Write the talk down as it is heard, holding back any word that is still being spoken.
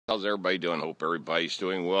How's everybody doing? Hope everybody's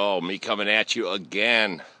doing well. Me coming at you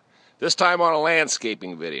again. This time on a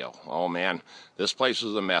landscaping video. Oh man, this place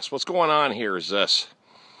is a mess. What's going on here is this.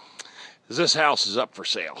 This house is up for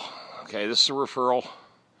sale. Okay, this is a referral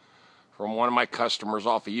from one of my customers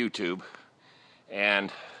off of YouTube.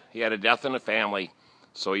 And he had a death in the family,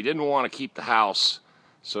 so he didn't want to keep the house.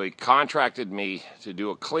 So he contracted me to do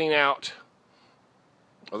a clean out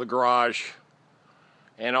of the garage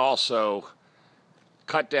and also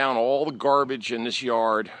cut down all the garbage in this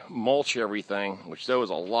yard, mulch everything, which there was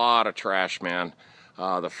a lot of trash, man.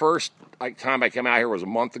 The first time I came out here was a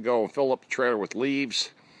month ago and filled up the trailer with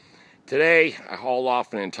leaves. Today, I hauled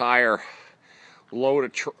off an entire load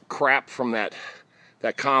of crap from that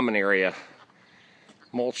common area.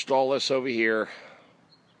 Mulched all this over here.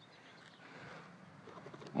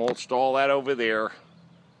 Mulched all that over there.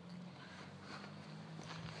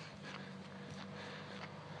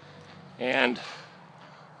 And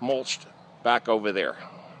mulched back over there.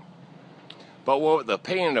 But what the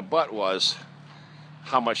pain in the butt was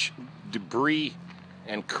how much debris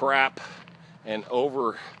and crap and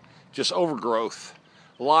just overgrowth,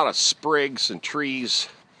 a lot of sprigs and trees.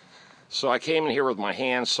 So I came in here with my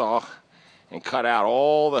handsaw and cut out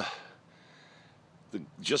all the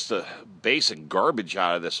basic garbage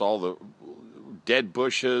out of this, all the dead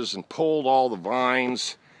bushes, and pulled all the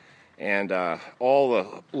vines and all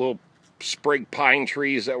the little sprig pine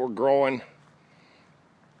trees that were growing,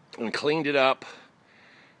 and cleaned it up,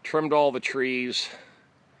 trimmed all the trees,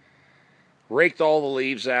 raked all the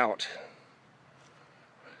leaves out,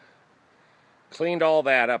 cleaned all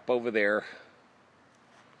that up over there,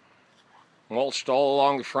 mulched all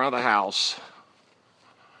along the front of the house,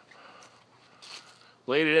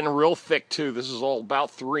 laid it in real thick too. This is all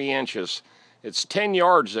about 3 inches. It's 10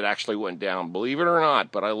 yards that actually went down, believe it or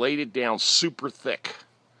not, but I laid it down super thick.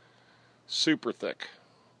 Super thick.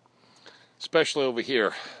 Especially over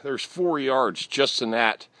here. There's 4 yards just in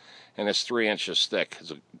that, and it's 3 inches thick.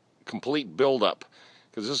 It's a complete buildup,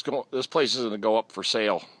 because this place is going to go up for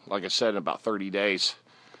sale, like I said, in about 30 days.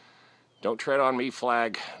 Don't tread on me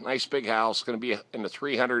flag. Nice big house. Going to be in the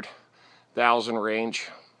 300,000 range.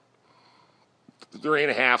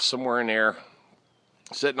 3.5, somewhere in there.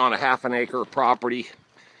 Sitting on a half an acre property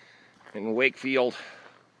in Wakefield.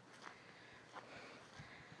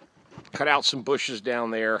 Cut out some bushes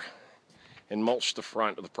down there and mulched the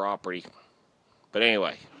front of the property. But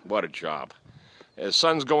anyway, what a job. As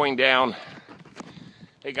sun's going down.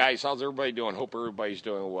 Hey guys, how's everybody doing? Hope everybody's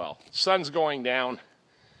doing well. Sun's going down.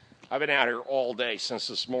 I've been out here all day since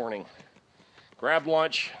this morning. Grabbed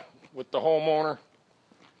lunch with the homeowner.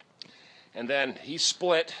 And then he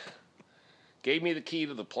split, gave me the key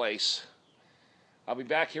to the place. I'll be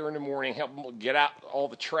back here in the morning, help him get out all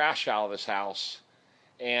the trash out of this house.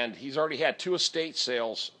 And he's already had 2 estate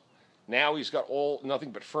sales. Now he's got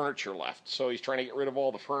nothing but furniture left. So he's trying to get rid of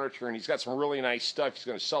all the furniture, and he's got some really nice stuff. He's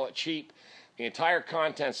going to sell it cheap. The entire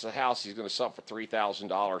contents of the house he's going to sell for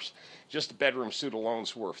 $3,000. Just the bedroom suite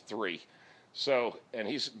alone's worth $3,000. So, and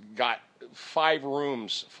he's got 5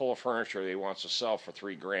 rooms full of furniture that he wants to sell for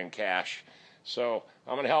 $3,000 cash. So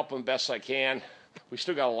I'm going to help him best I can. We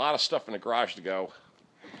still got a lot of stuff in the garage to go.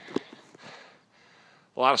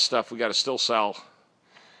 A lot of stuff we got to still sell.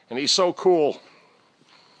 And he's so cool.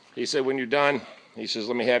 He said, when you're done, he says,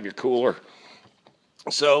 let me have your cooler.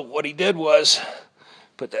 So what he did was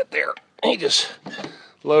put that there. He just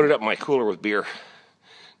loaded up my cooler with beer.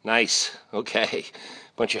 Nice. Okay.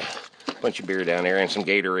 Bunch of beer down there, and some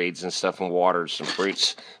Gatorades and stuff, and water, some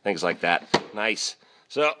fruits, things like that. Nice.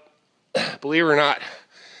 So, believe it or not,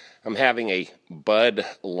 I'm having a Bud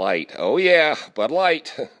Light. Oh yeah, Bud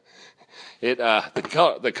Light.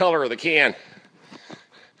 The color of the can.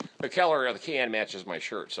 The color of the can matches my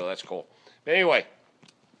shirt, so that's cool. But anyway,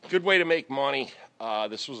 good way to make money.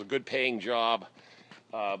 This was a good paying job.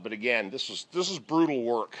 But again, this is brutal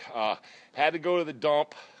work. Had to go to the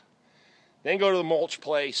dump, then go to the mulch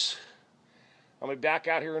place. I'm going to be back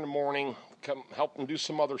out here in the morning, come help them do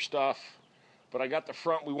some other stuff. But I got the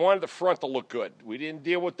front. We wanted the front to look good. We didn't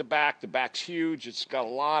deal with the back. The back's huge. It's got a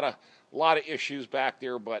lot of issues back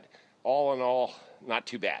there, but all in all, not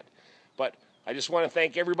too bad. But I just want to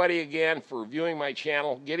thank everybody again for viewing my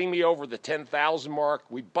channel, getting me over the 10,000 mark.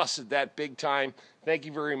 We busted that big time. Thank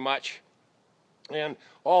you very much. And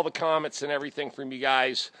all the comments and everything from you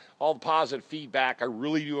guys, all the positive feedback, I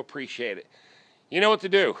really do appreciate it. You know what to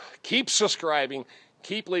do. Keep subscribing,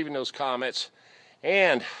 keep leaving those comments,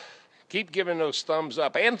 and keep giving those thumbs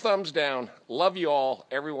up and thumbs down. Love you all,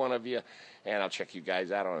 every one of you, and I'll check you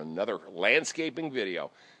guys out on another landscaping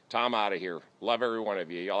video. Tom out of here. Love every one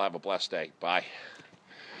of you. Y'all have a blessed day. Bye.